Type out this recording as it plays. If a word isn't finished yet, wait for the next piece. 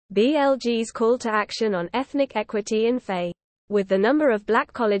BLG's call to action on ethnic equity in FE. With the number of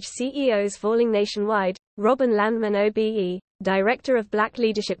black college CEOs falling nationwide, Robin Landman OBE, director of Black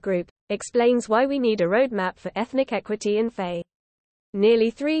Leadership Group, explains why we need a roadmap for ethnic equity in FE. Nearly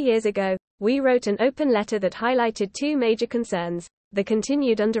 3 years ago, we wrote an open letter that highlighted two major concerns: the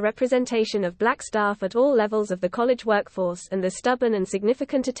continued underrepresentation of black staff at all levels of the college workforce and the stubborn and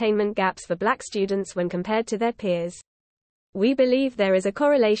significant attainment gaps for black students when compared to their peers. We believe there is a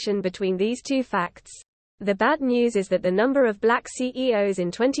correlation between these two facts. The bad news is that the number of black CEOs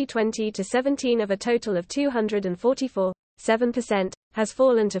in 2020 to 17 of a total of 244, 7%, has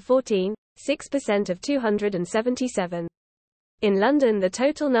fallen to 14, 6% of 277. In London, the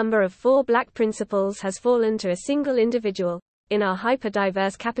total number of 4 black principals has fallen to a single individual. In our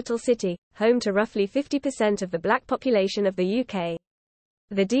hyper-diverse capital city, home to roughly 50% of the black population of the UK.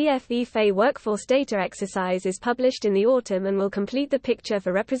 The DFE workforce data exercise is published in the autumn and will complete the picture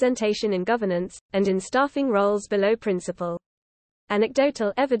for representation in governance, and in staffing roles below principal.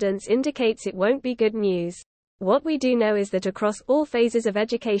 Anecdotal evidence indicates it won't be good news. What we do know is that across all phases of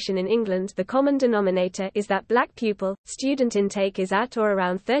education in England, the common denominator is that black pupil student intake is at or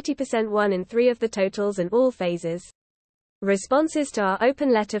around 30%, 1 in 3 of the totals in all phases. Responses to our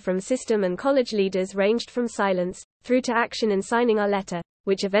open letter from system and college leaders ranged from silence, through to action in signing our letter,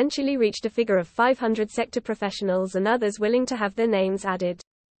 which eventually reached a figure of 500 sector professionals and others willing to have their names added.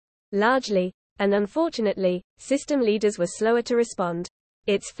 Largely, and unfortunately, system leaders were slower to respond.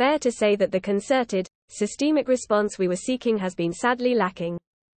 It's fair to say that the concerted, systemic response we were seeking has been sadly lacking.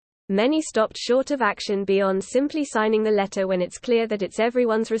 Many stopped short of action beyond simply signing the letter when it's clear that it's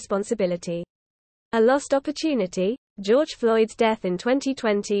everyone's responsibility. A lost opportunity? George Floyd's death in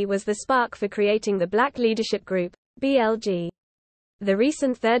 2020 was the spark for creating the Black Leadership Group, BLG. The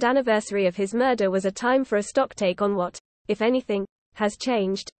recent 3rd anniversary of his murder was a time for a stocktake on what, if anything, has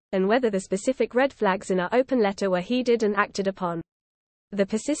changed, and whether the specific red flags in our open letter were heeded and acted upon. The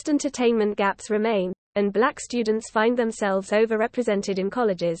persistent attainment gaps remain, and black students find themselves overrepresented in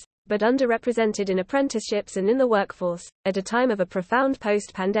colleges, but underrepresented in apprenticeships and in the workforce, at a time of a profound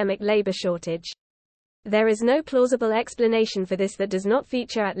post-pandemic labor shortage. There is no plausible explanation for this that does not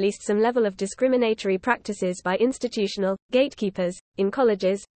feature at least some level of discriminatory practices by institutional gatekeepers, in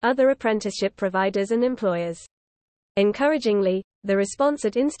colleges, other apprenticeship providers and employers. Encouragingly, the response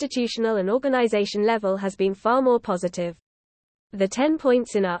at institutional and organization level has been far more positive. The 10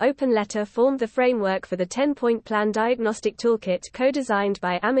 points in our open letter formed the framework for the 10-point plan diagnostic toolkit co-designed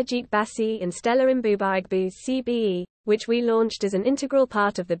by Amarjeet Bassi and Stella Mbubaigbu CBE, which we launched as an integral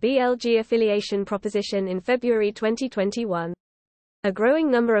part of the BLG affiliation proposition in February 2021. A growing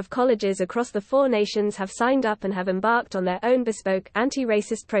number of colleges across the 4 nations have signed up and have embarked on their own bespoke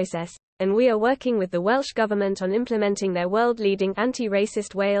anti-racist process, and we are working with the Welsh Government on implementing their world-leading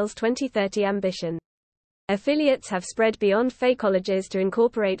anti-racist Wales 2030 ambition. Affiliates have spread beyond FE colleges to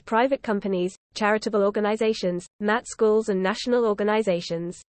incorporate private companies, charitable organizations, MAT schools and national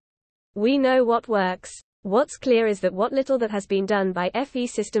organizations. We know what works. What's clear is that what little that has been done by FE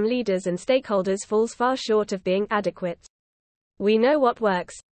system leaders and stakeholders falls far short of being adequate. We know what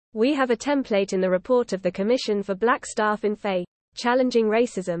works. We have a template in the report of the Commission for Black Staff in FE, Challenging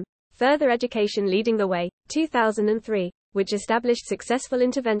Racism, Further Education Leading the Way, 2003, which established successful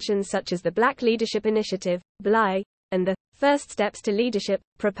interventions such as the Black Leadership Initiative, BLI, and the First Steps to Leadership,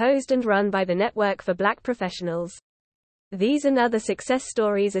 proposed and run by the Network for Black Professionals. These and other success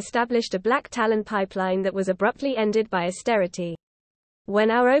stories established a black talent pipeline that was abruptly ended by austerity.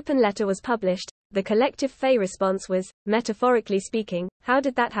 When our open letter was published, the collective FE response was, metaphorically speaking, how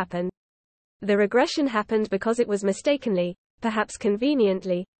did that happen? The regression happened because it was mistakenly, perhaps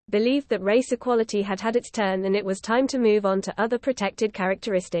conveniently, believed that race equality had had its turn and it was time to move on to other protected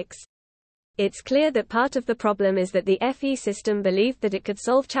characteristics. It's clear that part of the problem is that the FE system believed that it could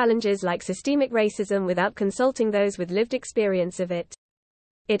solve challenges like systemic racism without consulting those with lived experience of it.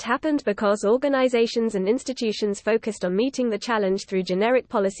 It happened because organizations and institutions focused on meeting the challenge through generic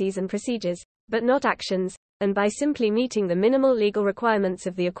policies and procedures, but not actions, and by simply meeting the minimal legal requirements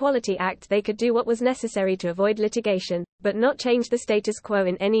of the Equality Act they could do what was necessary to avoid litigation, but not change the status quo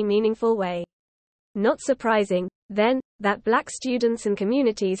in any meaningful way. Not surprising, then, that black students and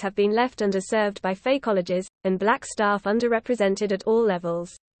communities have been left underserved by FE colleges, and black staff underrepresented at all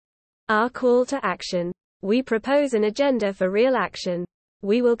levels. Our call to action. We propose an agenda for real action.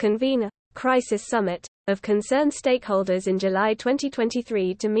 We will convene a crisis summit of concerned stakeholders in July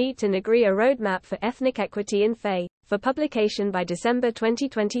 2023 to meet and agree a roadmap for ethnic equity in FE, for publication by December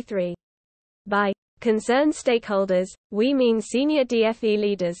 2023. By Concerned stakeholders, we mean senior DFE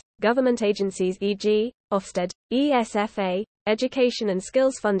leaders, government agencies e.g., Ofsted, ESFA, Education and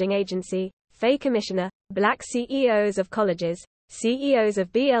Skills Funding Agency, FAE Commissioner, Black CEOs of colleges, CEOs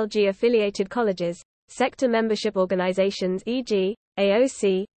of BLG-affiliated colleges, sector membership organizations e.g.,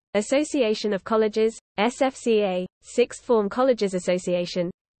 AOC, Association of Colleges, SFCA, Sixth Form Colleges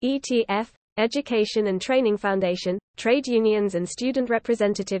Association, ETF, Education and Training Foundation, trade unions and student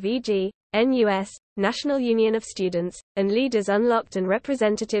representative e.g., NUS, National Union of Students, and leaders unlocked and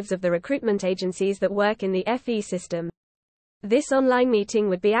representatives of the recruitment agencies that work in the FE system. This online meeting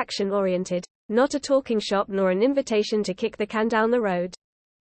would be action-oriented, not a talking shop nor an invitation to kick the can down the road.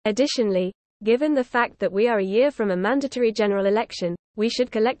 Additionally, given the fact that we are a year from a mandatory general election, we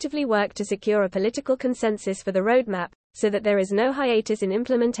should collectively work to secure a political consensus for the roadmap, so that there is no hiatus in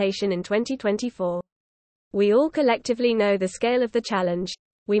implementation in 2024. We all collectively know the scale of the challenge.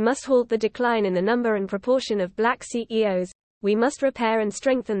 We must halt the decline in the number and proportion of black CEOs. We must repair and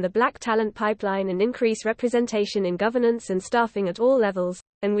strengthen the black talent pipeline and increase representation in governance and staffing at all levels,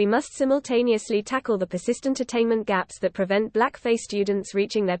 and we must simultaneously tackle the persistent attainment gaps that prevent black FE students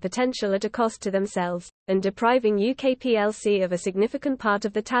reaching their potential at a cost to themselves, and depriving UK PLC of a significant part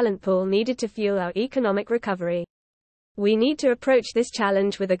of the talent pool needed to fuel our economic recovery. We need to approach this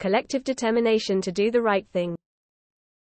challenge with a collective determination to do the right thing.